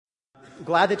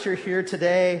Glad that you're here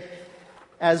today.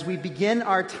 As we begin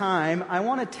our time, I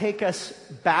want to take us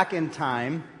back in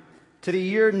time to the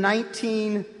year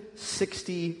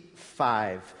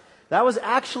 1965. That was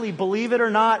actually, believe it or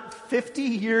not, 50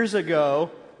 years ago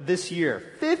this year.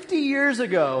 50 years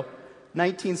ago,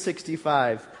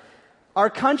 1965.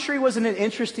 Our country was in an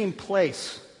interesting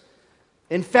place.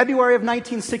 In February of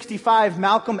 1965,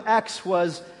 Malcolm X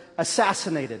was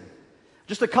assassinated.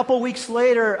 Just a couple weeks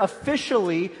later,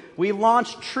 officially, we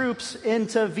launched troops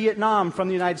into Vietnam from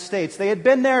the United States. They had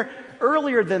been there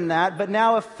earlier than that, but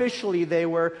now officially they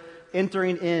were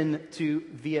entering into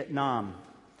Vietnam.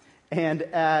 And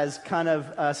as kind of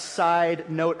a side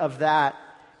note of that,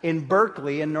 in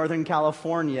Berkeley, in Northern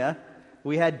California,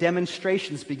 we had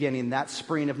demonstrations beginning that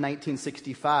spring of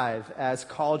 1965 as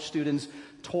college students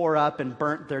tore up and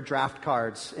burnt their draft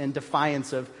cards in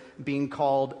defiance of being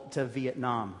called to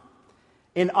Vietnam.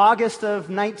 In August of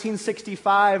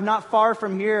 1965, not far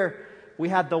from here, we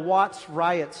had the Watts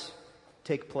riots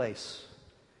take place.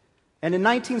 And in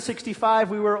 1965,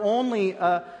 we were only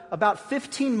about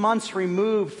 15 months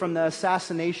removed from the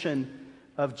assassination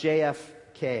of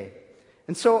JFK.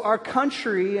 And so our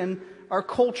country and our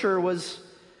culture was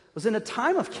in a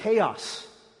time of chaos.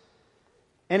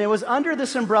 And it was under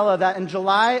this umbrella that in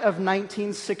July of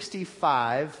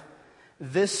 1965,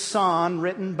 this song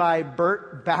written by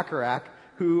Burt Bacharach,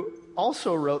 who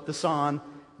also wrote the song,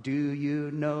 "Do You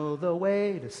Know the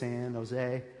Way to San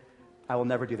Jose?" I will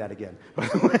never do that again, by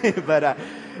the way. But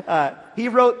he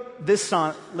wrote this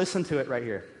song. Listen to it right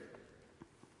here.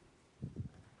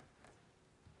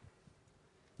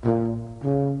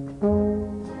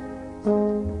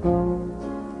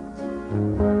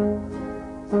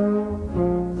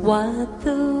 What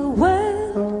the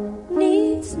world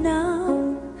needs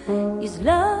now is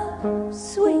love,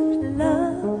 sweet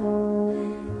love.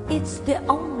 It's the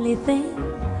only thing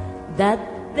that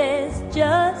there's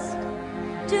just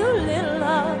too little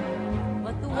of.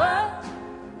 What the world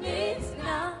needs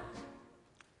now.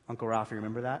 Uncle Ralph, you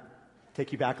remember that?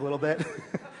 Take you back a little bit.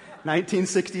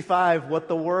 1965, what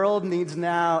the world needs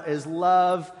now is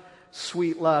love,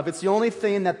 sweet love. It's the only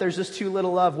thing that there's just too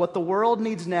little of. What the world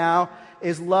needs now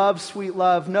is love, sweet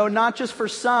love. No, not just for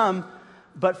some,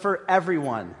 but for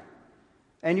everyone.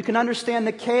 And you can understand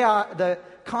the chaos, the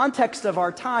context of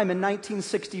our time in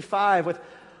 1965 with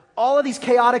all of these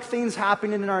chaotic things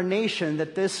happening in our nation,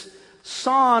 that this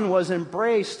song was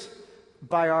embraced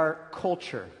by our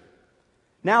culture.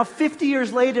 Now, 50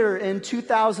 years later in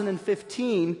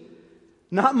 2015,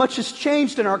 not much has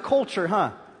changed in our culture, huh?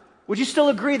 Would you still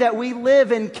agree that we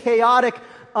live in chaotic,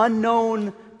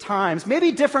 unknown times?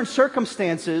 Maybe different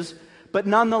circumstances, but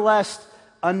nonetheless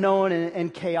unknown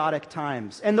and chaotic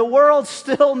times. And the world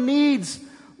still needs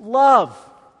love.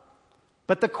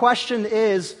 But the question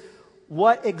is,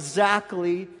 what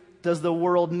exactly does the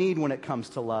world need when it comes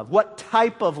to love? What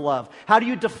type of love? How do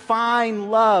you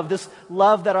define love, this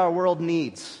love that our world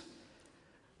needs?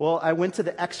 Well, I went to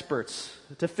the experts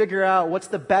to figure out what's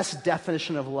the best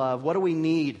definition of love. What do we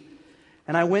need?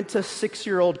 And I went to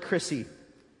 6-year-old Chrissy.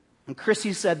 And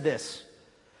Chrissy said this: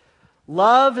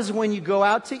 love is when you go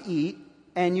out to eat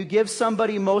and you give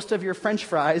somebody most of your French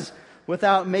fries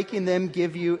without making them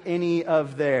give you any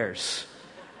of theirs.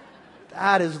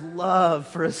 That is love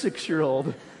for a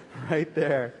 6-year-old right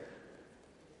there.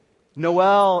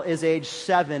 Noelle is age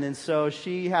 7, and so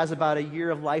she has about a year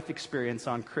of life experience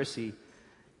on Chrissy.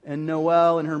 And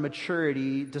Noelle, in her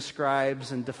maturity,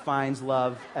 describes and defines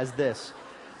love as this: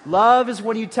 love is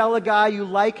when you tell a guy you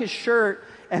like his shirt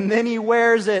and then he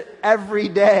wears it every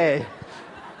day.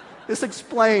 This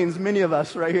explains many of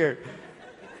us right here.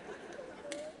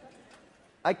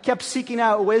 I kept seeking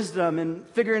out wisdom and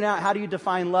figuring out how do you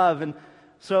define love. And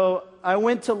so I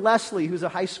went to Leslie, who's a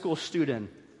high school student,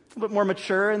 a little bit more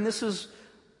mature, and this is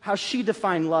how she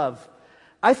defined love.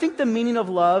 I think the meaning of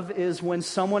love is when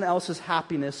someone else's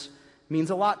happiness means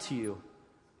a lot to you.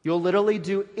 You'll literally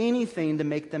do anything to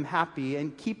make them happy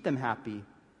and keep them happy.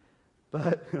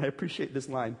 But, and I appreciate this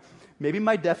line, maybe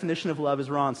my definition of love is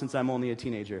wrong since I'm only a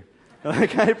teenager.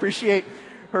 Like, I appreciate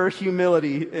her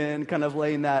humility in kind of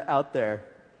laying that out there.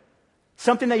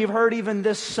 Something that you've heard even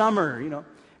this summer,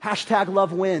 hashtag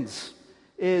love wins,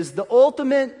 is the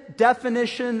ultimate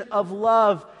definition of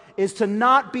love is to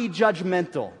not be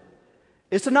judgmental.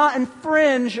 Is to not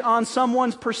infringe on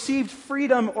someone's perceived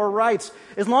freedom or rights.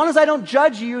 As long as I don't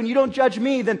judge you and you don't judge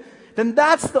me, then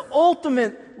that's the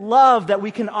ultimate love that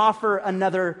we can offer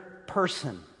another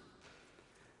person.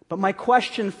 But my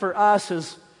question for us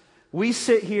is, we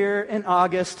sit here in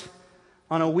August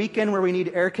on a weekend where we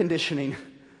need air conditioning.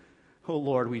 Oh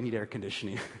Lord, we need air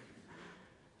conditioning.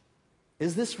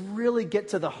 Is this really get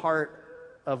to the heart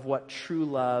of what true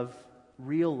love,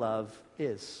 real love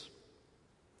is?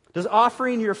 Does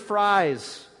offering your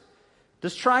fries,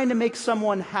 does trying to make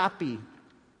someone happy,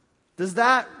 does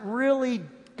that really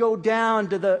go down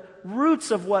to the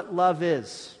roots of what love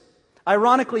is?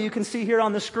 Ironically, you can see here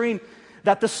on the screen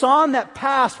that the song that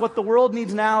passed What the World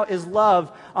Needs Now is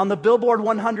Love on the Billboard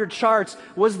 100 charts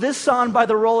was this song by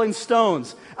the Rolling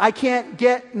Stones. I can't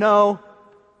get no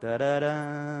da da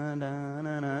da da na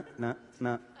na na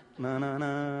na na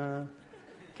na.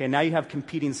 Okay, now you have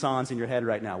competing songs in your head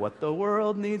right now. What the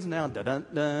world needs now. Da da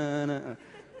da da.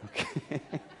 Okay.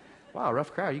 Wow,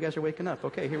 rough crowd. You guys are waking up.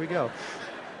 Okay, here we go.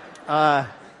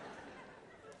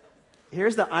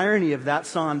 Here's the irony of that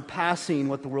song passing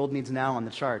What the World Needs Now on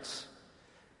the charts.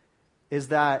 Is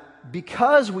that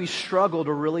because we struggle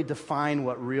to really define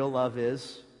what real love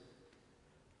is,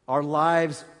 our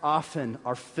lives often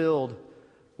are filled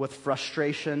with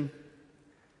frustration,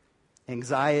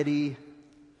 anxiety,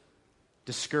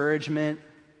 discouragement,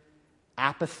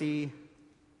 apathy,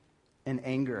 and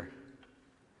anger.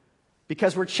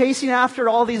 Because we're chasing after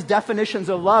all these definitions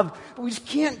of love, but we just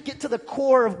can't get to the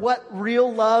core of what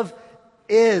real love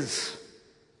is.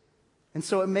 And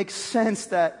so it makes sense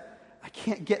that I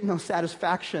can't get no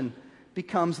satisfaction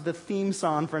becomes the theme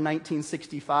song for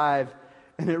 1965,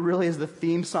 and it really is the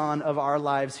theme song of our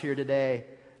lives here today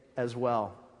as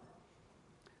well.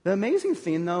 The amazing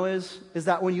thing, though, is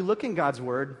that when you look in God's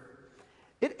Word,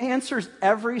 it answers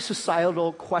every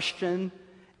societal question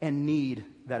and need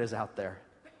that is out there.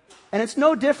 And it's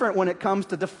no different when it comes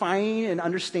to defining and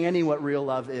understanding what real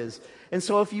love is. And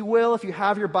so if you will, if you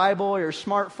have your Bible or your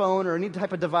smartphone or any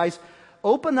type of device,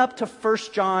 open up to 1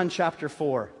 John chapter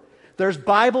 4. There's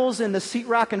Bibles in the seat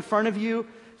rack in front of you.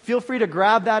 Feel free to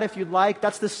grab that if you'd like.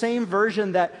 That's the same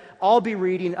version that I'll be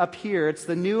reading up here. It's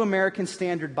the New American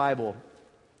Standard Bible.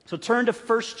 So turn to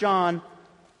 1 John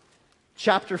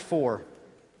chapter 4.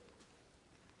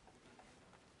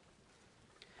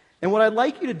 And what I'd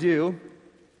like you to do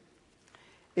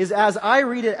is as I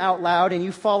read it out loud and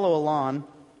you follow along,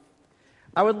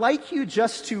 I would like you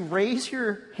just to raise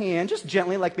your hand, just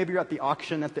gently, like maybe you're at the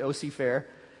auction at the OC Fair,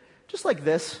 just like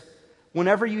this,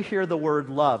 whenever you hear the word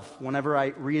love, whenever I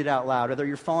read it out loud, whether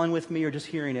you're following with me or just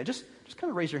hearing it, just kind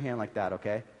of raise your hand like that,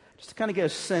 okay? Just to kind of get a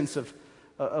sense of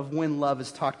when love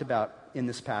is talked about in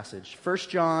this passage. 1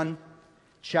 John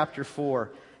chapter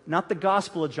 4, not the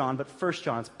Gospel of John, but 1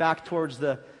 John. It's back towards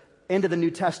the end of the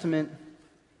New Testament,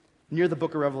 near the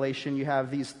book of Revelation. You have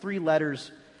these 3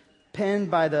 letters penned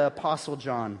by the Apostle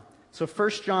John. So 1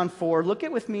 John 4, look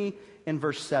at with me in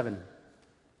verse 7.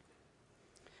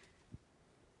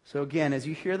 So again, as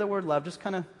you hear the word love, just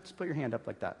put your hand up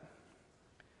like that.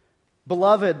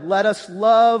 Beloved, let us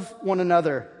love one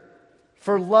another,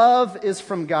 for love is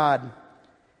from God.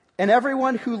 And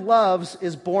everyone who loves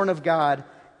is born of God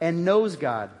and knows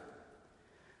God.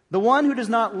 The one who does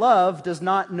not love does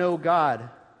not know God,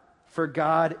 for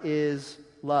God is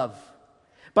love.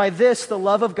 By this, the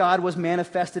love of God was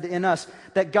manifested in us,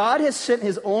 that God has sent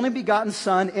His only begotten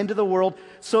Son into the world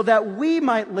so that we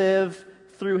might live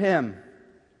through Him.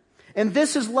 And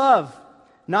this is love,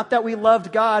 not that we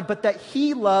loved God, but that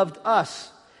He loved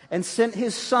us and sent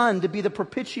His Son to be the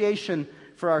propitiation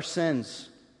for our sins.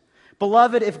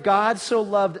 Beloved, if God so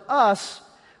loved us,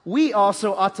 we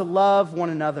also ought to love one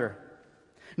another.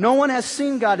 No one has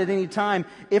seen God at any time.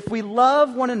 If we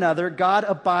love one another, God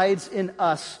abides in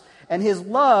us, and His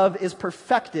love is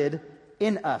perfected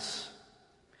in us.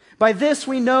 By this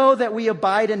we know that we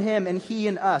abide in Him and He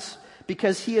in us,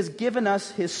 because He has given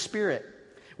us His Spirit.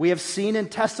 We have seen and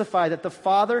testified that the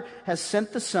Father has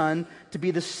sent the Son to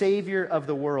be the Savior of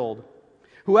the world.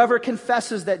 Whoever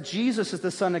confesses that Jesus is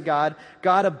the Son of God,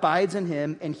 God abides in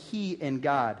Him and He in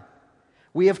God.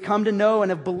 We have come to know and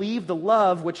have believed the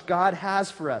love which God has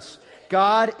for us.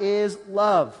 God is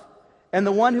love, and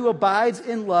the one who abides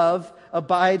in love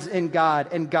abides in God,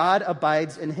 and God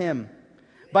abides in him.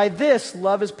 By this,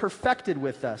 love is perfected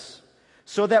with us,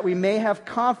 so that we may have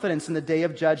confidence in the day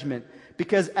of judgment,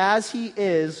 because as He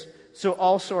is, so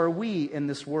also are we in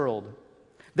this world.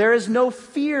 There is no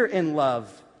fear in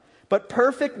love, but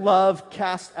perfect love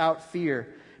casts out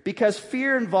fear, because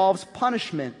fear involves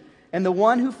punishment, and the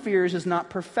one who fears is not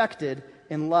perfected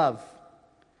in love.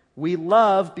 We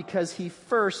love because He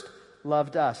first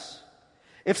loved us.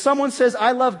 If someone says,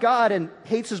 I love God, and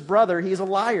hates his brother, he is a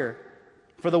liar.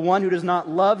 For the one who does not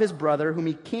love his brother, whom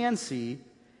he can see,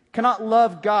 cannot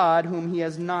love God, whom he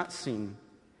has not seen.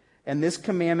 And this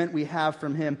commandment we have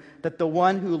from Him, that the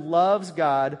one who loves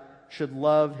God should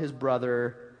love his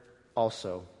brother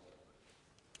also.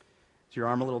 Is your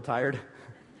arm a little tired?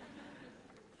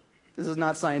 This is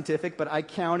not scientific, but I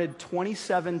counted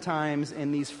 27 times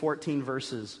in these 14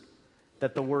 verses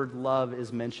that the word love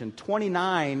is mentioned.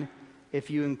 29 if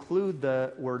you include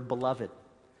the word beloved.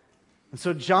 And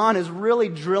so John is really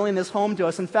drilling this home to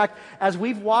us. In fact, as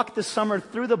we've walked this summer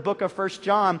through the book of 1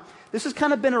 John, this has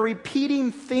kind of been a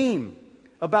repeating theme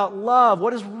about love.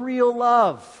 What is real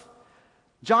love?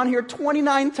 John here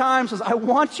 29 times says, I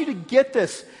want you to get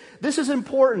this. This is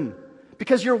important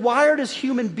because you're wired as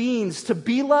human beings to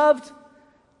be loved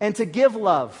and to give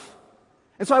love.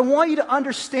 And so I want you to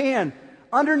understand,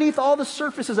 underneath all the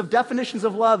surfaces of definitions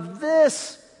of love,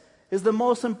 this is the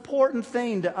most important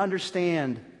thing to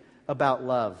understand about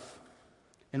love.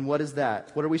 And what is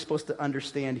that? What are we supposed to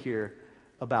understand here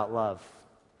about love?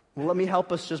 Well, let me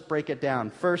help us just break it down.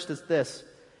 First is this,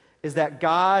 is that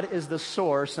God is the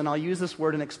source, and I'll use this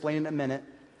word and explain in a minute,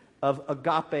 of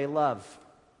agape love.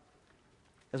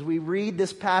 As we read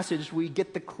this passage, we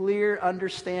get the clear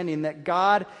understanding that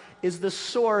God is the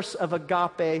source of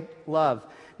agape love.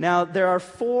 Now, there are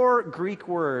 4 Greek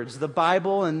words. The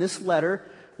Bible in this letter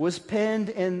was penned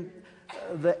in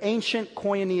the ancient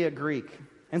Koinonia Greek.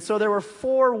 And so there were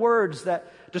 4 words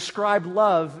that described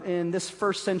love in this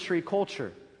first century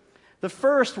culture. The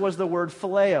first was the word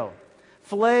phileo.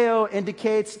 Phileo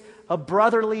indicates a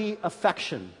brotherly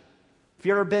affection. If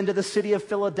you've ever been to the city of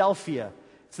Philadelphia,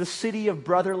 it's the city of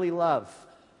brotherly love.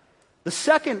 The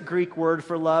second Greek word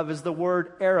for love is the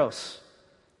word eros.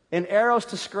 And eros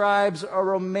describes a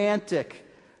romantic,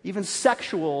 even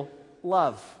sexual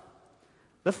love.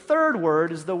 The third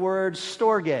word is the word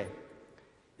storge.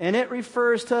 And it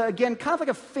refers to, again, kind of like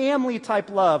a family type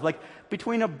love, like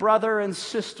between a brother and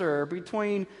sister,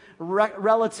 between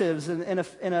relatives in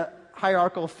a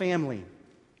hierarchical family.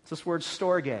 It's this word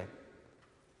storge.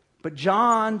 But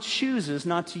John chooses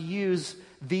not to use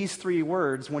these 3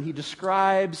 words when he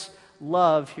describes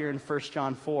love here in 1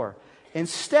 John 4.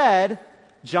 Instead,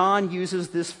 John uses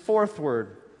this 4th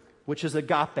word, which is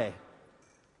agape.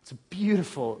 It's a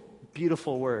beautiful,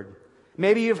 beautiful word.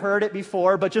 Maybe you've heard it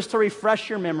before, but just to refresh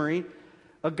your memory,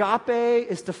 agape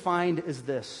is defined as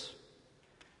this.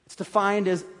 It's defined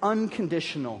as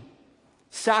unconditional,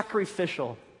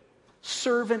 sacrificial,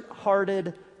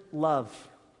 servant-hearted love.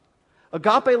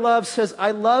 Agape love says,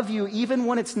 I love you even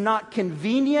when it's not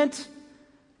convenient,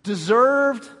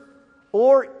 deserved,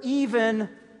 or even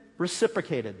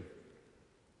reciprocated.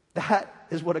 That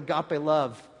is what agape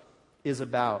love is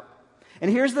about.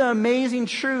 And here's the amazing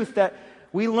truth that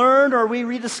we learn or we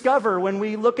rediscover when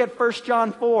we look at 1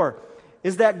 John 4,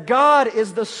 is that God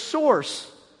is the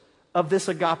source of this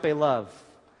agape love.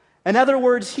 In other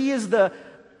words, He is the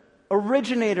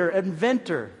originator,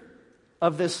 inventor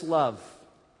of this love.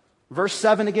 Verse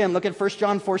 7 again, look at 1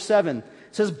 John 4:7. It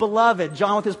says, Beloved,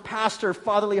 John with his pastor,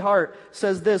 fatherly heart,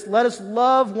 says this, let us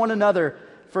love one another,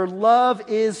 for love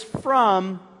is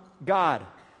from God.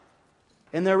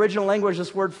 In the original language,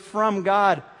 this word from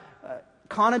God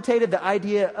connotated the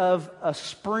idea of a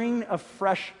spring of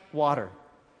fresh water.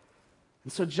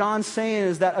 And so John's saying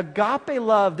is that agape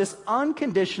love, this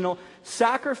unconditional,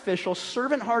 sacrificial,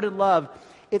 servant-hearted love,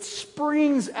 it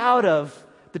springs out of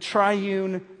the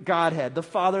triune Godhead, the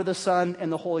Father, the Son,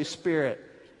 and the Holy Spirit.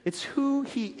 It's who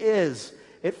He is.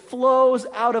 It flows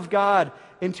out of God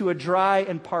into a dry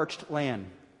and parched land.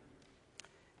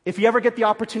 If you ever get the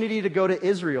opportunity to go to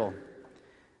Israel,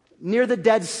 near the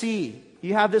Dead Sea,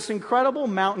 you have this incredible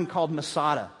mountain called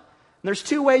Masada. And there's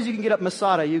 2 ways you can get up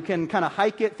Masada. You can kind of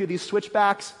hike it through these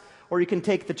switchbacks, or you can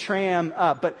take the tram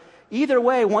up. But either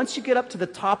way, once you get up to the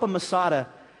top of Masada,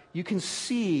 you can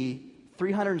see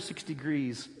 360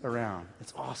 degrees around.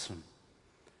 It's awesome.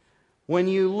 When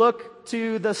you look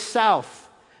to the south,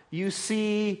 you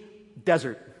see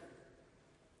desert.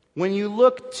 When you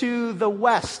look to the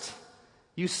west,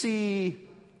 you see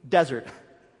desert.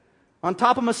 On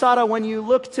top of Masada, when you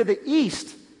look to the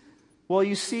east, well,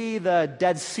 you see the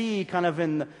Dead Sea kind of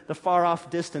in the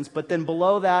far-off distance, but then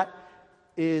below that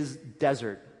is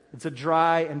desert. It's a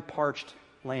dry and parched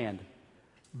land.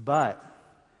 But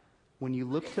when you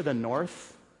look to the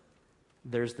north,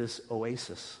 there's this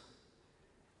oasis.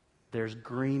 There's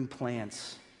green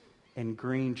plants and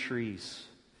green trees.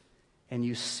 And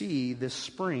you see this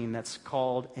spring that's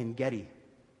called En-Gedi.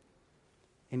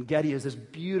 En-Gedi is this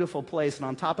beautiful place, and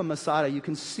on top of Masada, you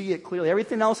can see it clearly.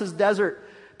 Everything else is desert,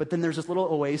 but then there's this little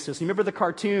oasis. You remember the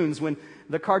cartoons when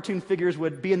the cartoon figures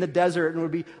would be in the desert and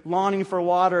would be longing for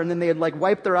water, and then they'd like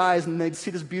wipe their eyes and they'd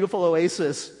see this beautiful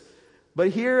oasis. But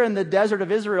here in the desert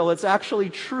of Israel, it's actually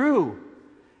true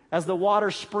as the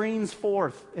water springs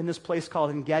forth in this place called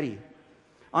En-Gedi.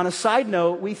 On a side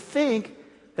note, we think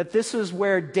that this is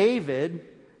where David,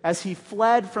 as he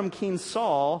fled from King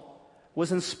Saul,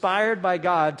 was inspired by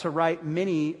God to write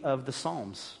many of the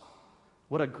Psalms.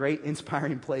 What a great,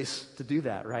 inspiring place to do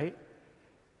that, right?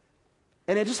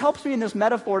 And it just helps me in this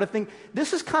metaphor to think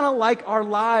this is kind of like our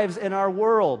lives and our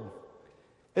world.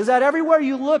 Is that everywhere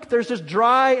you look, there's just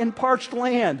dry and parched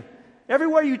land.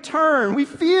 Everywhere you turn, we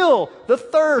feel the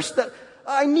thirst that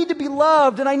I need to be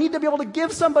loved and I need to be able to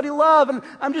give somebody love. And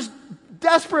I'm just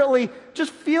desperately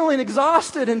just feeling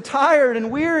exhausted and tired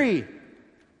and weary.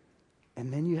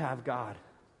 And then you have God.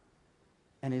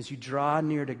 And as you draw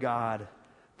near to God,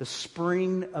 the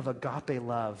spring of agape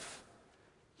love,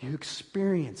 you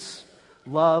experience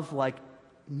love like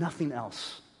nothing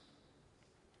else.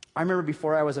 I remember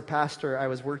before I was a pastor, I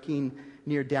was working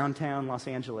near downtown Los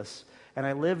Angeles, and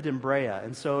I lived in Brea.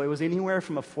 And so it was anywhere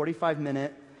from a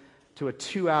 45-minute to a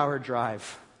 2-hour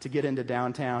drive to get into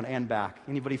downtown and back.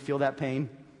 Anybody feel that pain?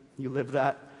 You live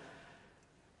that?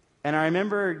 And I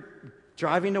remember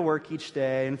driving to work each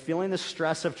day and feeling the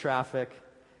stress of traffic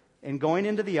and going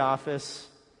into the office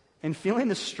and feeling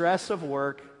the stress of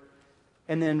work,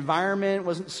 and the environment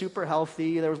wasn't super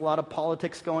healthy. There was a lot of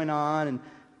politics going on, and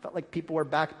felt like people were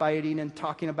backbiting and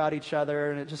talking about each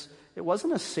other, and it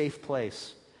wasn't a safe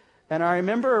place. And I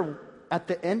remember at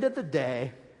the end of the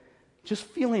day just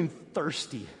feeling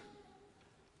thirsty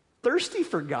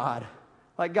for God.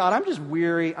 Like, God, I'm just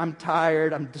weary, I'm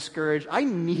tired, I'm discouraged, I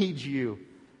need you.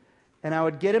 And I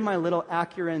would get in my little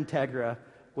Acura Integra,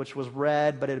 which was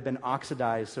red, but it had been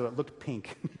oxidized, so it looked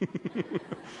pink.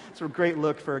 It's a great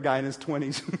look for a guy in his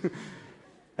 20s.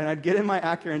 And I'd get in my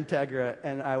Acura Integra,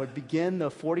 and I would begin the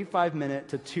 45-minute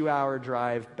to 2-hour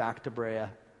drive back to Brea.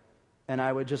 And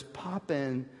I would just pop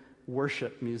in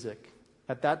worship music.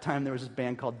 At that time, there was this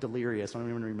band called Delirious. I don't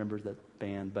even remember that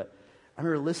band, but I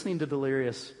remember listening to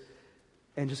Delirious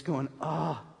and just going,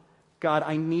 oh, God,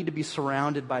 I need to be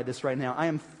surrounded by this right now. I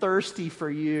am thirsty for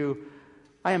you.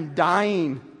 I am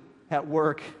dying at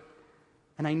work,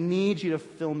 and I need you to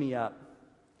fill me up.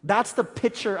 That's the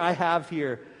picture I have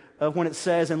here of when it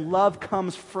says, and love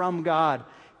comes from God.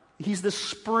 He's the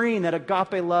spring that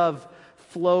agape love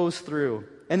flows through.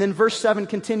 And then verse 7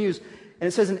 continues, and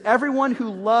it says, and everyone who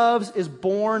loves is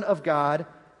born of God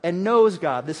and knows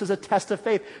God. This is a test of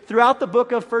faith. Throughout the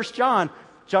book of 1 John,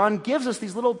 John gives us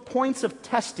these little points of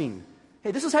testing.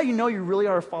 Hey, this is how you know you really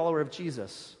are a follower of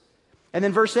Jesus. And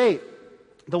then verse 8,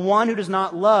 the one who does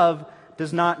not love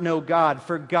does not know God,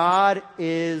 for God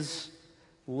is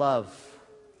love.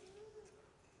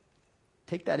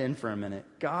 Take that in for a minute.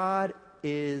 God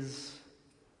is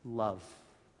love.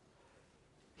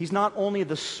 He's not only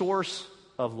the source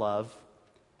of love,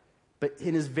 but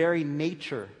in his very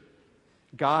nature,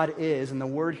 God is, and the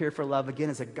word here for love again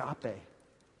is agape.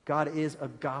 God is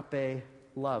agape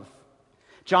love.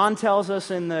 John tells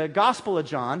us in the Gospel of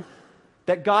John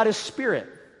that God is spirit.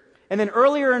 And then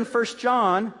earlier in 1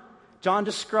 John, John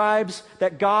describes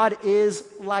that God is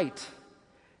light.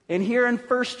 And here in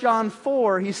 1 John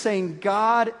 4, he's saying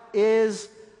God is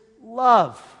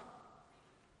love.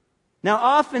 Now,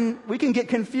 often we can get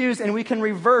confused and we can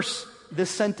reverse this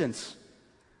sentence.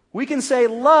 We can say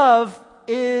love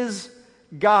is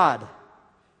God.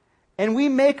 And we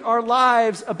make our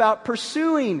lives about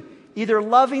pursuing either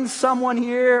loving someone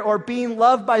here or being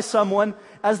loved by someone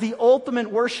as the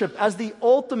ultimate worship, as the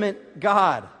ultimate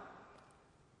God.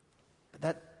 But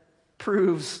that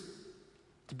proves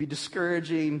to be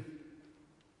discouraging,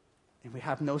 and we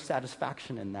have no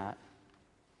satisfaction in that.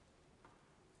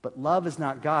 But love is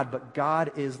not God, but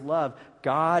God is love.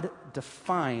 God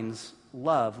defines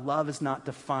love. Love is not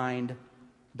defined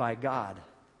by God.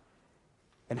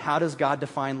 And how does God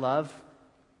define love?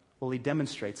 Well, he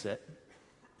demonstrates it.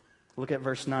 Look at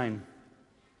verse 9.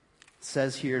 It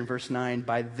says here in verse 9,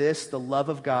 by this the love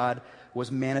of God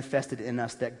was manifested in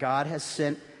us, that God has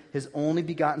sent his only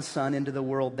begotten Son into the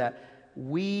world that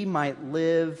we might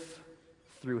live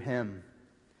through him.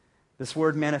 This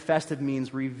word manifested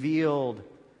means revealed,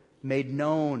 made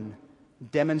known,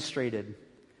 demonstrated.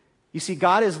 You see,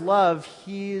 God is love.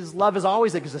 His love has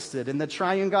always existed in the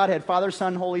triune Godhead, Father,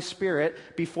 Son, Holy Spirit,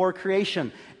 before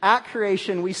creation. At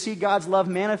creation, we see God's love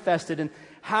manifested in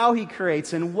how he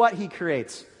creates and what he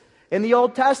creates. In the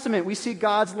Old Testament, we see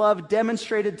God's love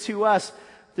demonstrated to us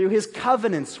through his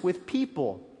covenants with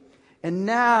people. And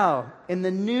now, in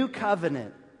the new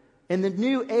covenant, in the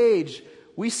new age,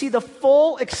 we see the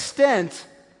full extent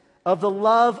of the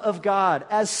love of God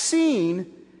as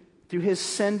seen through his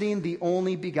sending the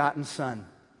only begotten Son,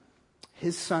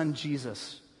 his Son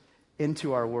Jesus,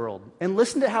 into our world. And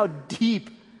listen to how deep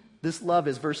this love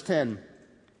is. Verse 10.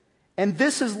 And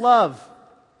this is love,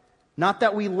 not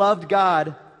that we loved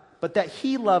God, but that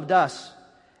he loved us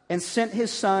and sent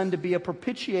his Son to be a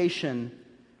propitiation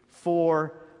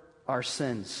for our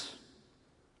sins.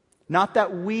 Not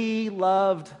that we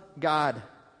loved God.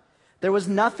 There was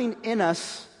nothing in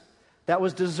us that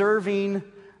was deserving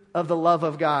of the love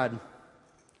of God.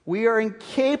 We are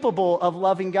incapable of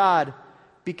loving God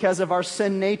because of our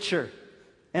sin nature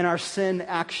and our sin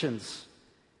actions.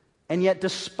 And yet,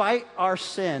 despite our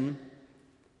sin,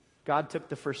 God took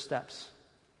the first steps.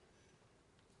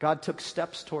 God took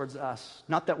steps towards us.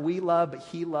 Not that we love, but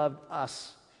He loved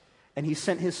us. And He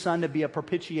sent His Son to be a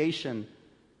propitiation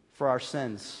for our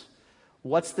sins.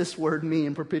 What's this word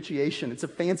mean, propitiation? It's a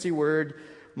fancy word.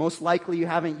 Most likely you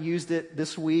haven't used it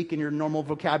this week in your normal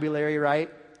vocabulary, right?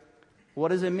 What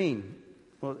does it mean?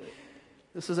 Well,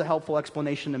 this is a helpful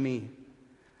explanation to me.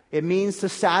 It means to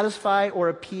satisfy or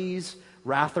appease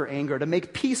wrath or anger, to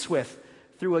make peace with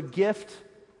through a gift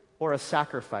or a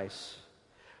sacrifice.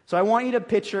 So I want you to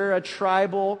picture a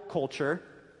tribal culture,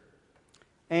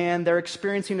 and they're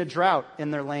experiencing a drought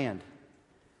in their land.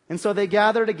 And so they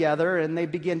gather together and they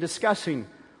begin discussing,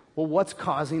 well, what's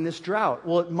causing this drought?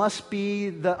 Well, it must be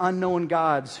the unknown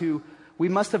gods who we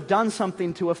must have done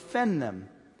something to offend them.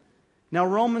 Now,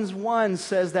 Romans 1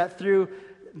 says that through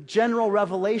general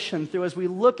revelation, through as we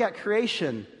look at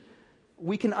creation,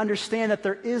 we can understand that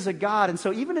there is a God. And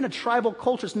so even in a tribal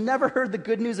culture that's never heard the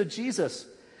good news of Jesus,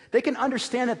 they can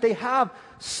understand that they have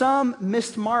some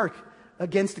missed mark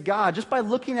against God just by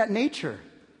looking at nature.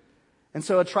 And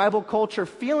so a tribal culture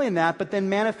feeling that, but then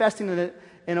manifesting it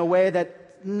in a way that's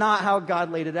not how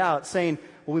God laid it out, saying,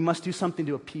 well, we must do something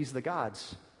to appease the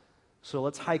gods. So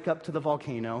let's hike up to the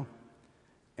volcano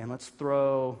and let's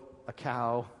throw a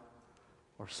cow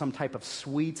or some type of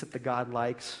sweets that the god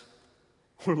likes,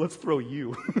 or let's throw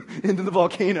you into the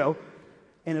volcano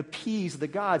and appease the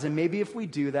gods. And maybe if we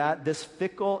do that, this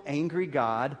fickle, angry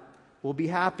God will be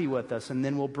happy with us, and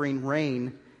then we'll bring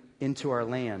rain into our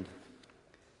land.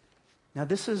 Now,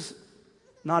 this is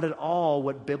not at all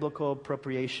what biblical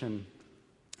propitiation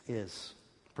is.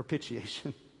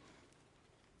 Propitiation.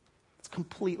 It's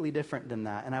completely different than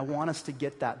that, and I want us to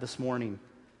get that this morning.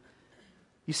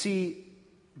 You see,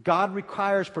 God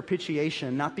requires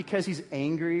propitiation not because He's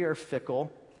angry or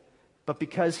fickle, but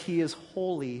because He is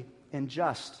holy and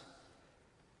just.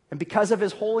 And because of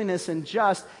His holiness and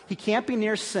just, He can't be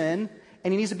near sin,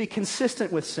 and He needs to be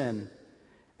consistent with sin.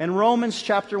 And Romans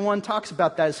chapter 1 talks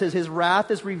about that. It says, His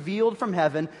wrath is revealed from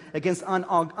heaven against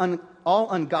all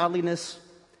ungodliness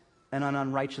and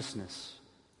unrighteousness.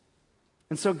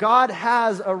 And so God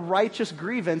has a righteous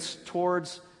grievance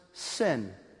towards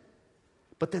sin.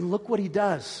 But then look what He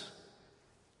does.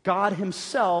 God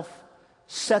Himself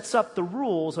sets up the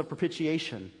rules of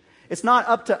propitiation. It's not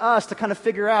up to us to kind of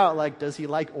figure out, like, does He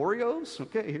like Oreos?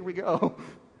 Okay, here we go.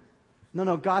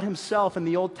 No, God Himself in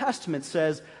the Old Testament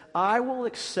says, I will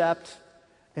accept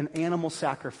an animal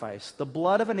sacrifice. The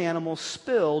blood of an animal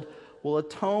spilled will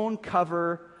atone,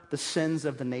 cover the sins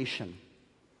of the nation.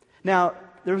 Now,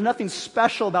 there was nothing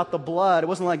special about the blood. It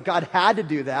wasn't like God had to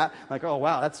do that. Like, oh,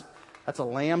 wow, that's a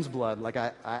lamb's blood. Like,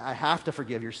 I have to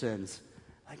forgive your sins.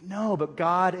 Like, no, but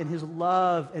God in His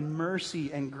love and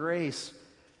mercy and grace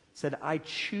said, I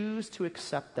choose to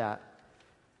accept that.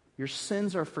 Your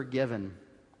sins are forgiven.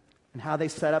 And how they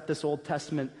set up this Old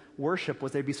Testament worship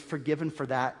was they'd be forgiven for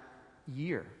that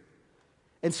year.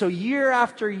 And so year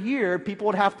after year, people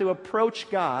would have to approach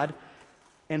God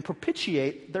and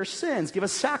propitiate their sins, give a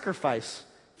sacrifice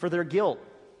for their guilt.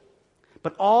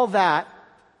 But all that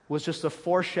was just a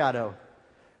foreshadow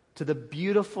to the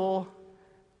beautiful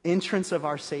entrance of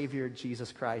our Savior,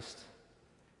 Jesus Christ.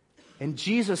 And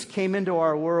Jesus came into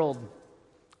our world,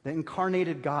 the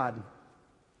incarnated God.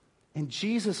 And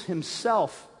Jesus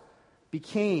Himself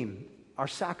became our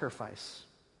sacrifice.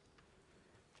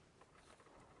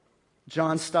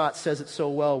 John Stott says it so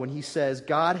well when he says,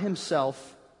 God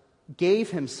Himself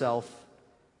gave Himself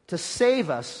to save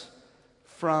us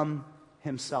from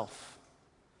Himself.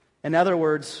 In other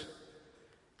words,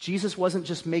 Jesus wasn't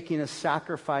just making a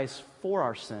sacrifice for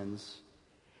our sins.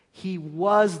 He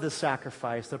was the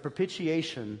sacrifice, the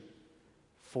propitiation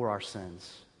for our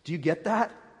sins. Do you get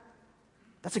that?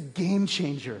 That's a game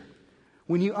changer.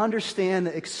 When you understand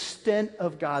the extent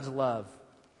of God's love,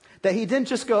 that He didn't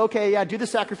just go, okay, yeah, do the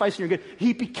sacrifice and you're good.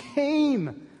 He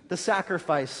became the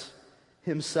sacrifice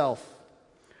Himself.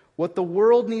 What the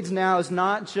world needs now is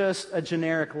not just a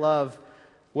generic love.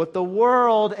 What the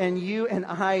world and you and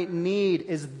I need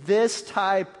is this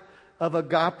type of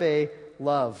agape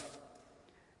love.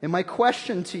 And my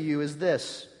question to you is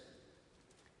this: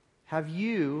 have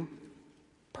you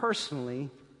personally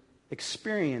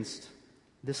experienced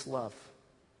this love?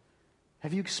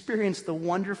 Have you experienced the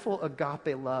wonderful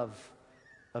agape love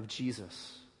of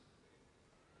Jesus?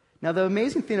 Now, the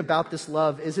amazing thing about this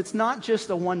love is it's not just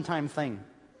a one-time thing.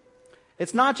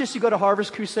 It's not just you go to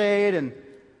Harvest Crusade and,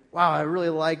 wow, I really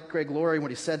like Greg Laurie, what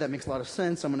he said, that makes a lot of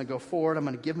sense. I'm going to go forward. I'm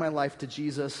going to give my life to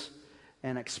Jesus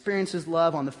and experience his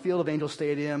love on the field of Angel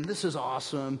Stadium. This is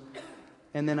awesome.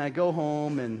 And then I go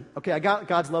home and, okay, I got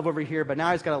God's love over here, but now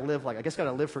I just got to live got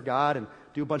to live for God and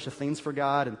do a bunch of things for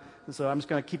God. And so I'm just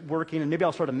going to keep working, and maybe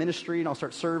I'll start a ministry and I'll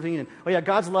start serving. And, oh yeah,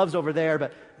 God's love's over there,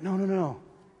 but no.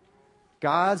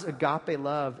 God's agape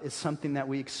love is something that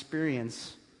we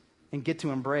experience and get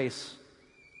to embrace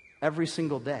every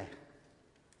single day.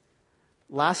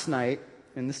 Last night,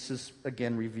 and this just,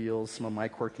 again, reveals some of my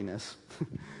quirkiness.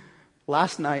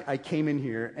 Last night, I came in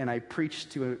here and I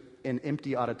preached to an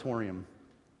empty auditorium.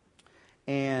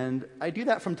 And I do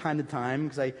that from time to time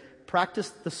because I practice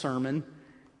the sermon,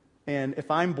 and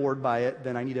if I'm bored by it,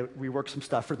 then I need to rework some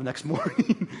stuff for the next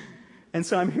morning. And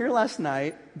so I'm here last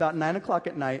night, about 9 o'clock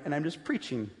at night, and I'm just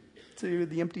preaching to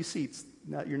the empty seats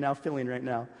that you're now filling right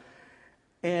now.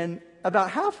 And about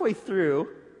halfway through,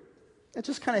 it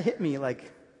just kind of hit me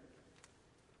like,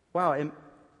 wow,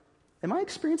 am I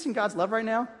experiencing God's love right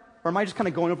now? Or am I just kind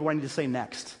of going over what I need to say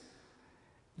next?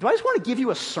 Do I just want to give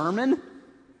you a sermon?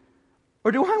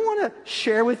 Or do I want to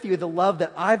share with you the love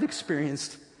that I've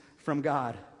experienced from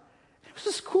God? It was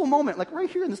this cool moment, like right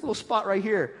here in this little spot right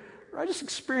here, where I just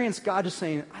experienced God just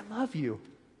saying, I love you.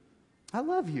 I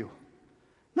love you.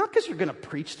 Not because you're going to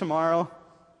preach tomorrow.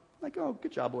 Like, oh,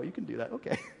 good job, boy, you can do that.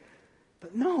 Okay.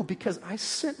 But no, because I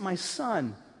sent my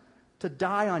son to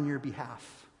die on your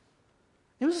behalf.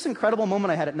 It was this incredible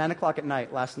moment I had at 9 o'clock at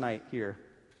night last night here.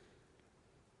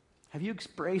 Have you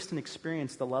embraced and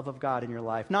experienced the love of God in your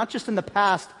life? Not just in the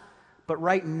past, but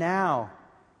right now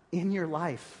in your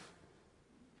life.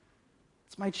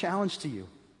 It's my challenge to you.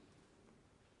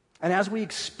 And as we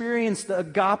experience the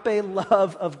agape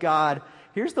love of God,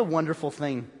 here's the wonderful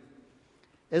thing,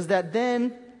 is that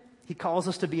then he calls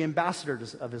us to be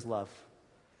ambassadors of his love,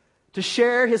 to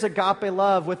share his agape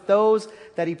love with those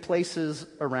that he places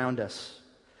around us.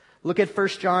 Look at 1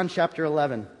 John chapter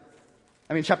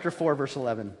 4, verse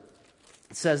 11.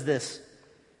 It says this,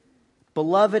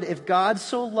 Beloved, if God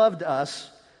so loved us,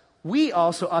 we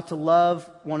also ought to love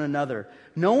one another.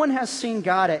 No one has seen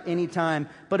God at any time,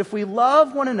 but if we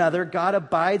love one another, God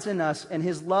abides in us, and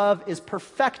his love is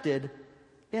perfected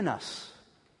in us.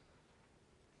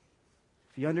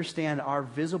 If you understand, our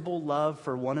visible love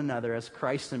for one another as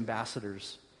Christ's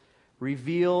ambassadors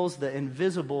reveals the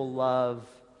invisible love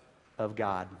of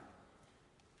God.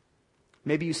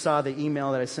 Maybe you saw the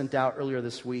email that I sent out earlier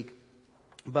this week,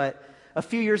 but a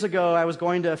few years ago, I was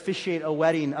going to officiate a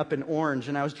wedding up in Orange,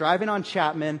 and I was driving on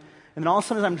Chapman, and then all of a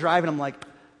sudden as I'm driving, I'm like,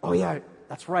 oh yeah,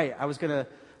 that's right. I was going to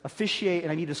officiate,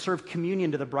 and I need to serve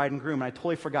communion to the bride and groom, and I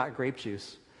totally forgot grape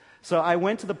juice. So I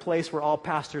went to the place where all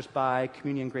pastors buy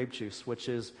communion grape juice, which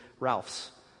is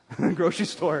Ralph's grocery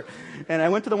store. And I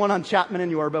went to the one on Chapman and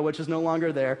Yorba, which is no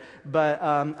longer there. But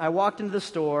I walked into the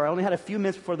store. I only had a few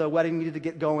minutes before the wedding needed to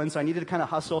get going, so I needed to kind of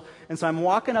hustle. And so I'm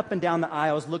walking up and down the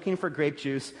aisles looking for grape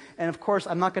juice. And of course,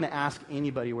 I'm not going to ask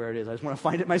anybody where it is. I just want to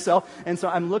find it myself. And so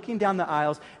I'm looking down the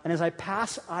aisles. And as I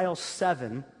pass aisle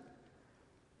 7,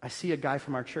 I see a guy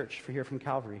from our church, from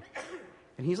Calvary.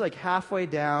 And he's like halfway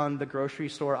down the grocery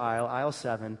store aisle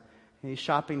 7. And he's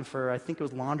shopping for, I think it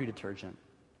was laundry detergent.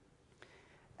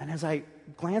 And as I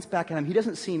glance back at him, he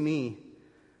doesn't see me.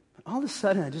 But all of a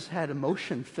sudden, I just had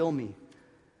emotion fill me.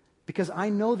 Because I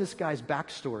know this guy's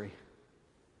backstory.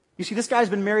 You see, this guy's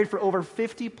been married for over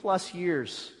 50 plus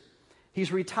years.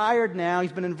 He's retired now.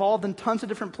 He's been involved in tons of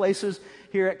different places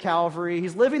here at Calvary.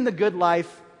 He's living the good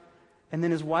life. And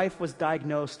then his wife was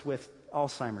diagnosed with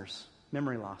Alzheimer's,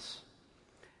 memory loss.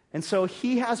 And so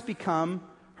he has become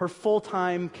her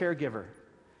full-time caregiver.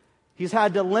 He's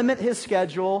had to limit his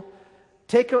schedule,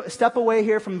 take a step away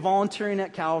here from volunteering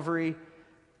at Calvary,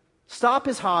 stop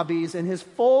his hobbies, and his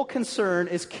full concern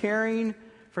is caring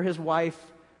for his wife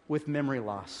with memory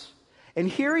loss. And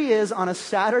here he is on a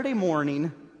Saturday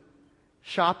morning,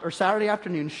 Saturday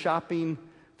afternoon, shopping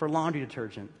for laundry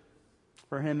detergent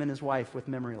for him and his wife with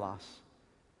memory loss.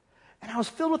 And I was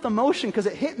filled with emotion because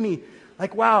it hit me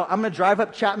like, wow, I'm going to drive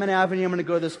up Chapman Avenue. I'm going to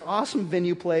go to this awesome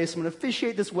venue place. I'm going to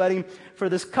officiate this wedding for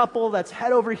this couple that's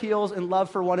head over heels in love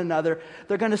for one another.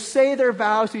 They're going to say their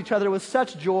vows to each other with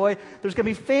such joy. There's going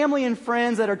to be family and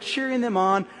friends that are cheering them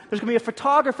on. There's going to be a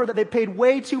photographer that they paid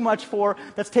way too much for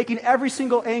that's taking every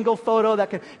single angle photo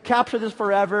that can capture this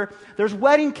forever. There's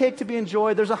wedding cake to be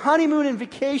enjoyed. There's a honeymoon and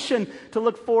vacation to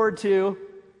look forward to.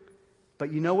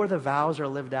 But you know where the vows are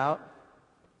lived out?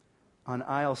 On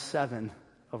aisle 7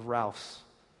 of Ralph's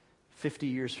 50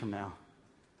 years from now,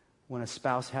 when a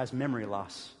spouse has memory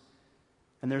loss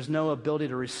and there's no ability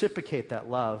to reciprocate that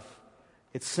love.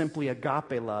 It's simply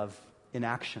agape love in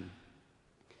action.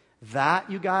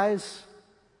 That, you guys,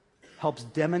 helps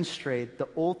demonstrate the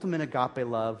ultimate agape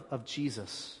love of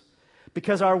Jesus.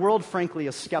 Because our world, frankly,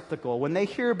 is skeptical. When they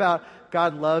hear about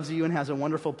God loves you and has a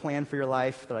wonderful plan for your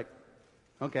life, they're like,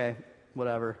 okay,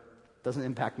 whatever, doesn't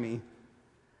impact me.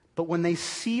 But when they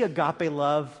see agape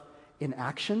love in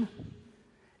action,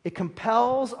 it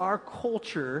compels our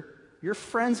culture, your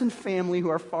friends and family who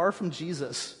are far from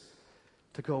Jesus,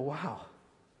 to go, wow,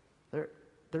 they're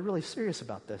really serious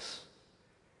about this.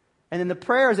 And in the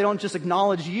prayers, they don't just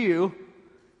acknowledge you,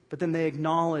 but then they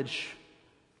acknowledge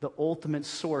the ultimate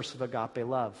source of agape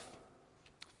love,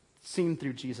 seen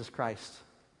through Jesus Christ.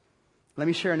 Let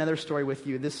me share another story with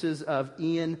you. This is of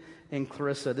Ian and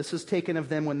Clarissa. This is taken of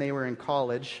them when they were in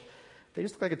college. They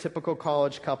just look like a typical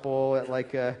college couple at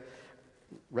like a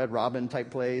Red Robin type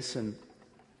place.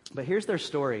 But here's their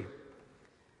story,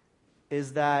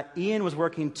 is that Ian was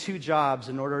working 2 jobs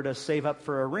in order to save up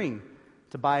for a ring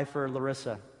to buy for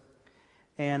Larissa.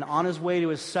 And on his way to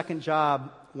his second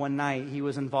job one night, he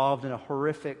was involved in a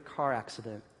horrific car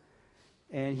accident.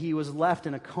 And he was left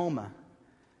in a coma.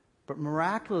 But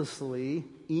miraculously,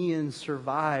 Ian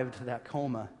survived that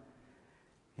coma.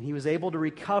 And he was able to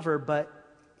recover, but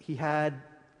he had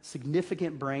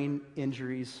significant brain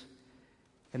injuries.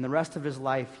 And the rest of his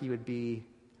life, he would be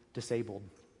disabled.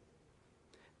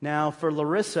 Now, for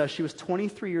Larissa, she was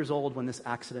 23 years old when this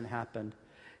accident happened.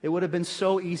 It would have been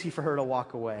so easy for her to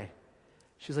walk away.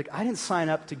 She's like, I didn't sign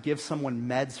up to give someone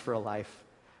meds for a life.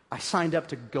 I signed up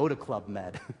to go to Club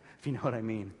Med, if you know what I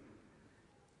mean.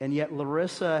 And yet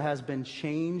Larissa has been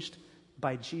changed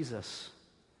by Jesus.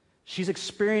 She's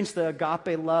experienced the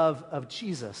agape love of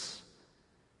Jesus.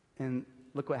 And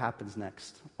look what happens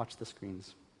next. Watch the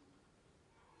screens.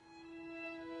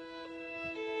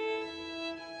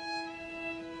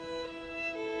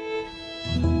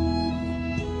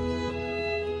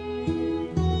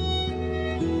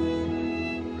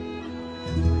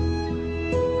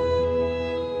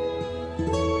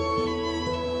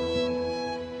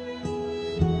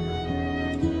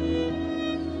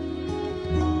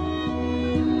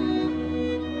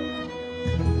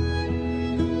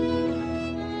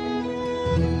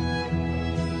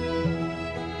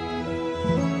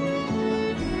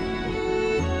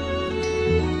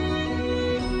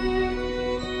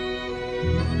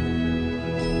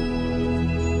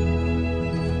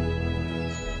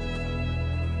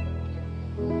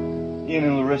 Ian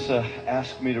and Larissa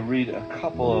asked me to read a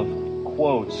couple of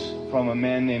quotes from a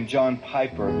man named John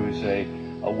Piper, who's a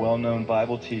well-known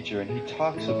Bible teacher, and he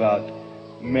talks about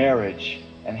marriage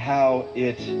and how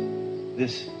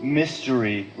this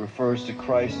mystery refers to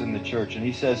Christ and the church. And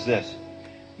he says this: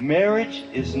 marriage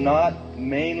is not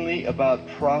mainly about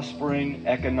prospering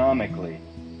economically.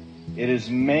 It is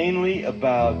mainly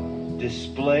about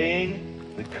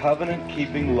displaying the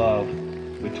covenant-keeping love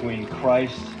between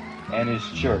Christ and his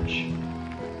church.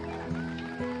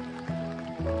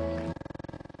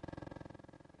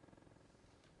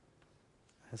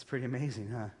 That's pretty amazing,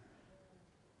 huh?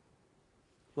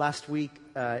 Last week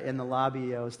in the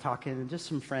lobby, I was talking to just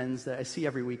some friends that I see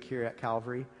every week here at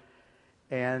Calvary,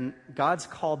 and God's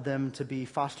called them to be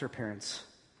foster parents.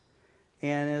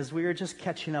 And as we were just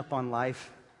catching up on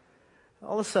life,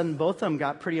 all of a sudden both of them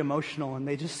got pretty emotional, and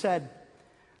they just said,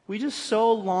 we just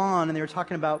so long, and they were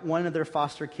talking about one of their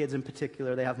foster kids in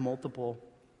particular, they have multiple.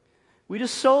 We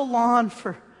just so long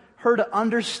for her to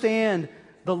understand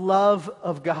the love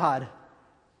of God.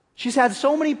 She's had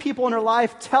so many people in her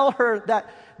life tell her that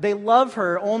they love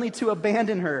her only to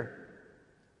abandon her.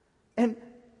 And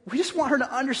we just want her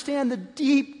to understand the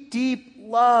deep, deep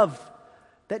love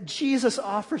that Jesus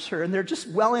offers her. And they're just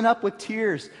welling up with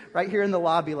tears right here in the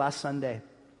lobby last Sunday.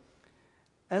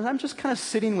 And I'm just kind of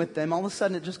sitting with them. All of a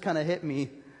sudden, it just kind of hit me.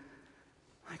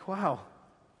 Like, wow,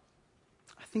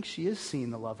 I think she is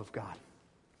seeing the love of God.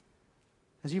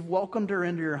 As you've welcomed her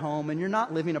into your home, and you're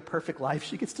not living a perfect life,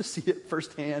 she gets to see it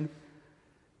firsthand.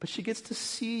 But she gets to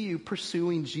see you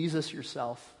pursuing Jesus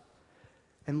yourself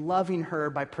and loving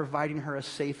her by providing her a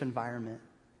safe environment.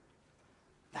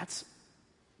 That's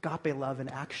agape love in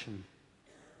action.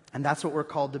 And that's what we're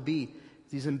called to be,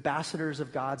 these ambassadors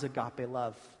of God's agape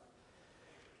love.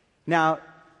 Now,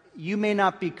 you may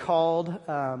not be called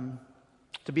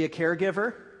to be a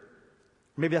caregiver.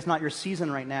 Maybe that's not your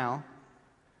season right now.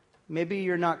 Maybe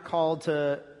you're not called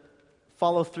to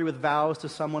follow through with vows to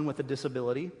someone with a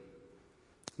disability.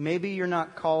 Maybe you're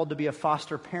not called to be a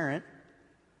foster parent,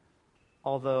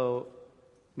 although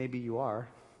maybe you are.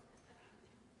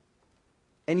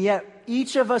 And yet,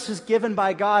 each of us is given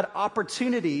by God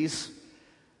opportunities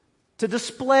to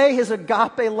display his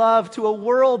agape love to a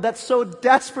world that's so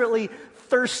desperately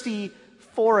thirsty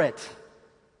for it.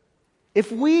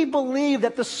 If we believe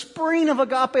that the spring of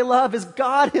agape love is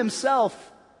God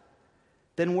himself,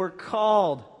 then we're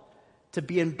called to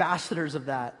be ambassadors of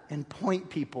that and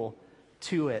point people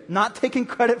to it. Not taking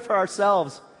credit for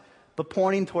ourselves, but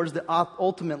pointing towards the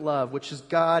ultimate love, which is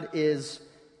God is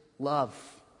love.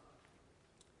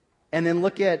 And then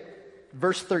look at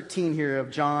verse 13 here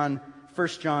of 1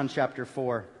 John chapter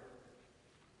 4.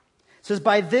 It says,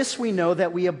 "By this we know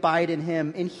that we abide in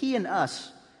him, and he in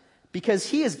us, because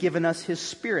he has given us his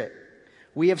Spirit.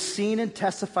 We have seen and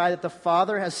testify that the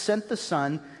Father has sent the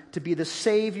Son to be the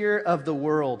Savior of the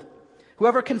world.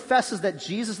 Whoever confesses that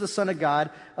Jesus, the Son of God,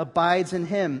 abides in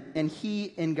him, and he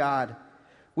in God.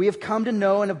 We have come to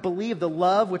know and have believed the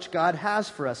love which God has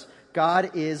for us.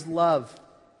 God is love.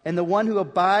 And the one who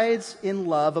abides in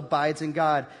love abides in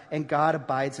God, and God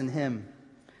abides in him.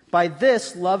 By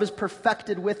this, love is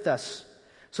perfected with us,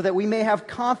 so that we may have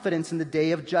confidence in the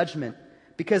day of judgment.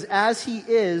 Because as he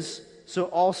is, so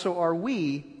also are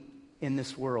we in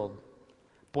this world."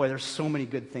 Boy, there's so many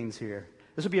good things here.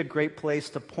 This would be a great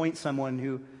place to point someone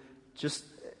who just,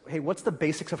 hey, what's the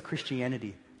basics of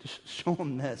Christianity? Just show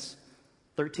them this.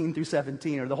 13 through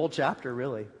 17, or the whole chapter,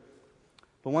 really.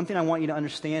 But one thing I want you to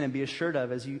understand and be assured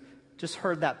of, as you just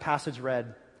heard that passage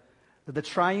read, that the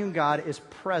triune God is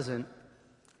present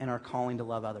in our calling to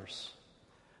love others.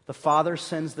 The Father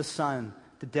sends the Son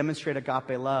to demonstrate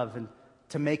agape love and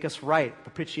to make us right,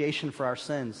 propitiation for our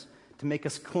sins, to make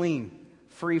us clean,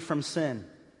 free from sin.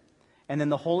 And then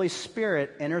the Holy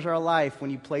Spirit enters our life when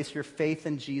you place your faith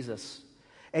in Jesus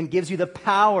and gives you the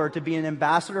power to be an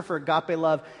ambassador for agape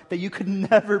love that you could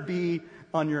never be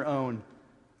on your own.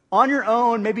 On your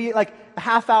own, maybe like a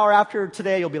half hour after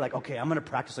today, you'll be like, okay, I'm going to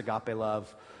practice agape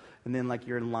love. And then like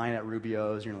you're in line at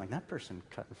Rubio's, and you're like, that person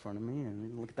cut in front of me,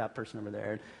 and look at that person over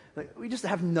there. Like, we just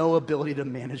have no ability to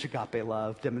manage agape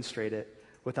love, demonstrate it,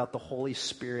 without the Holy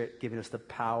Spirit giving us the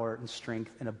power and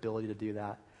strength and ability to do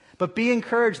that. But be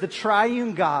encouraged, the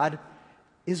triune God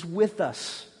is with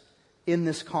us in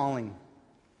this calling.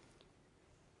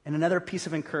 And another piece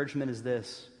of encouragement is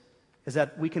this, is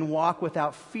that we can walk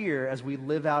without fear as we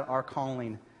live out our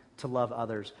calling to love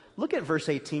others. Look at verse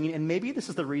 18, and maybe this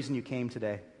is the reason you came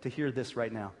today, to hear this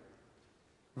right now.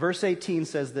 Verse 18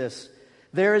 says this,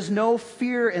 "There is no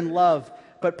fear in love,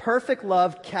 but perfect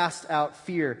love casts out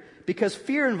fear, because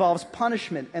fear involves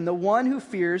punishment, and the one who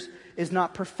fears is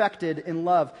not perfected in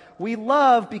love. We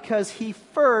love because he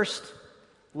first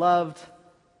loved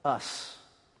us."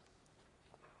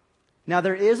 Now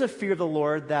there is a fear of the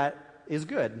Lord that is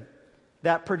good,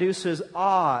 that produces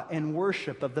awe and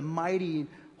worship of the mighty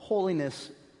holiness,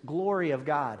 glory of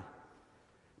God.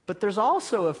 But there's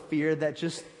also a fear that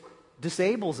just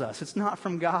disables us. It's not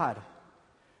from God.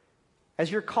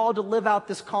 As you're called to live out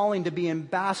this calling to be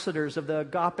ambassadors of the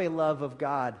agape love of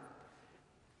God,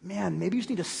 man, maybe you just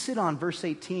need to sit on verse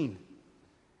 18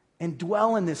 and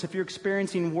dwell in this if you're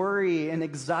experiencing worry and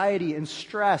anxiety and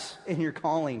stress in your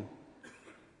calling.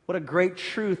 What a great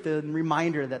truth and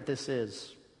reminder that this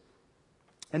is.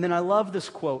 And then I love this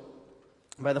quote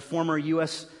by the former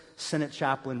U.S. Senate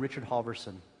chaplain, Richard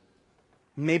Halverson.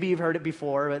 Maybe you've heard it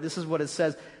before, but this is what it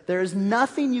says. "There is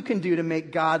nothing you can do to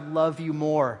make God love you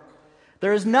more.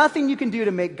 There is nothing you can do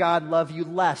to make God love you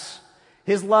less.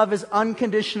 His love is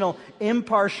unconditional,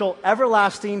 impartial,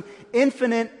 everlasting,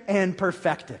 infinite, and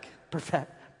perfect.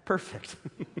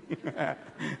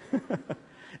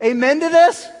 Amen to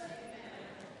this?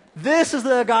 This is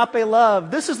the agape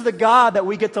love. This is the God that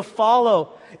we get to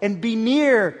follow and be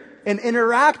near and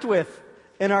interact with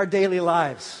in our daily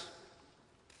lives.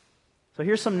 So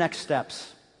here's some next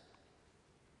steps.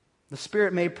 The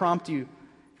Spirit may prompt you.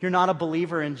 If you're not a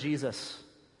believer in Jesus,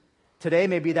 today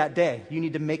may be that day. You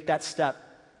need to make that step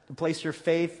to place your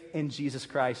faith in Jesus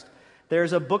Christ.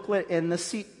 There's a booklet in the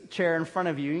seat chair in front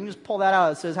of you. You can just pull that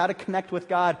out. It says how to connect with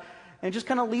God. And it just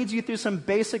kind of leads you through some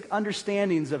basic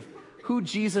understandings of who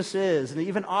Jesus is. And it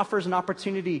even offers an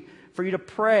opportunity for you to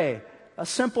pray, a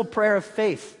simple prayer of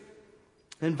faith,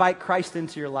 and invite Christ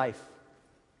into your life.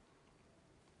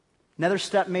 Another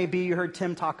step may be, you heard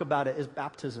Tim talk about it, is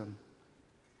baptism.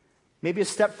 Maybe a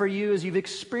step for you is you've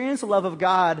experienced the love of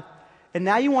God, and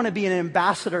now you want to be an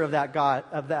ambassador of that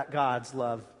God's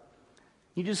love.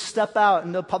 You just step out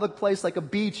into a public place like a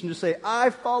beach and just say,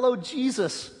 I follow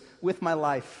Jesus with my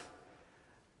life.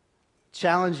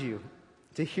 Challenge you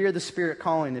to hear the Spirit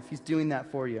calling if He's doing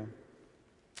that for you.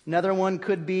 Another one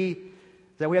could be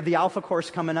that we have the Alpha course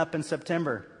coming up in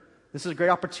September. This is a great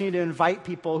opportunity to invite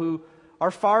people who are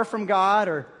far from God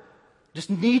or just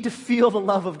need to feel the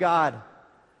love of God.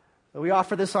 We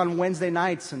offer this on Wednesday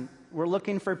nights, and we're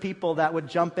looking for people that would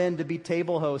jump in to be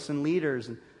table hosts and leaders.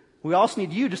 And we also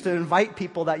need you just to invite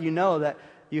people that you know that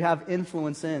you have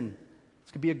influence in.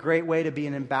 This could be a great way to be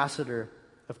an ambassador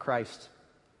of Christ.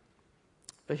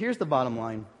 But here's the bottom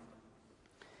line,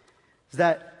 is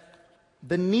that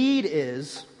the need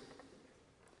is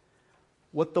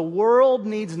what the world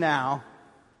needs now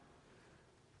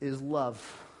is love.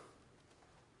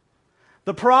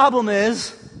 The problem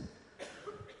is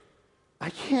I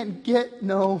can't get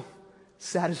no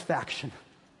satisfaction.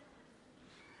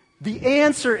 The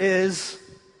answer is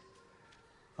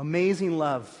amazing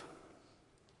love.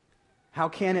 How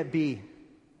can it be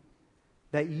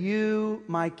that you,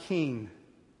 my King,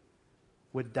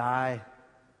 would die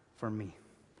for me?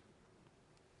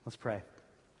 Let's pray.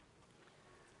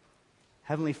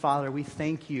 Heavenly Father, we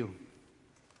thank you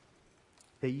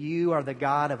that you are the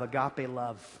God of agape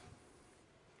love.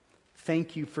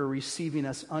 Thank you for receiving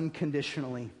us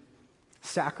unconditionally,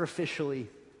 sacrificially,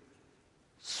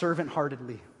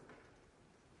 servant-heartedly.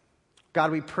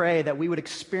 God, we pray that we would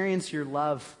experience your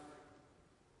love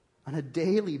on a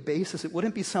daily basis. It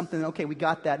wouldn't be something, okay, we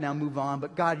got that, now move on.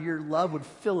 But God, your love would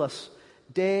fill us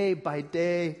day by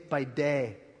day by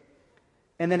day.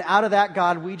 And then out of that,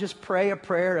 God, we just pray a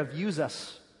prayer of use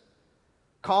us.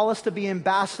 Call us to be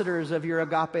ambassadors of your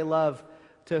agape love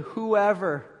to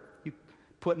whoever you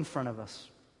put in front of us.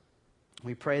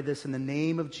 We pray this in the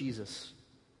name of Jesus.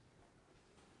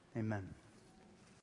 Amen.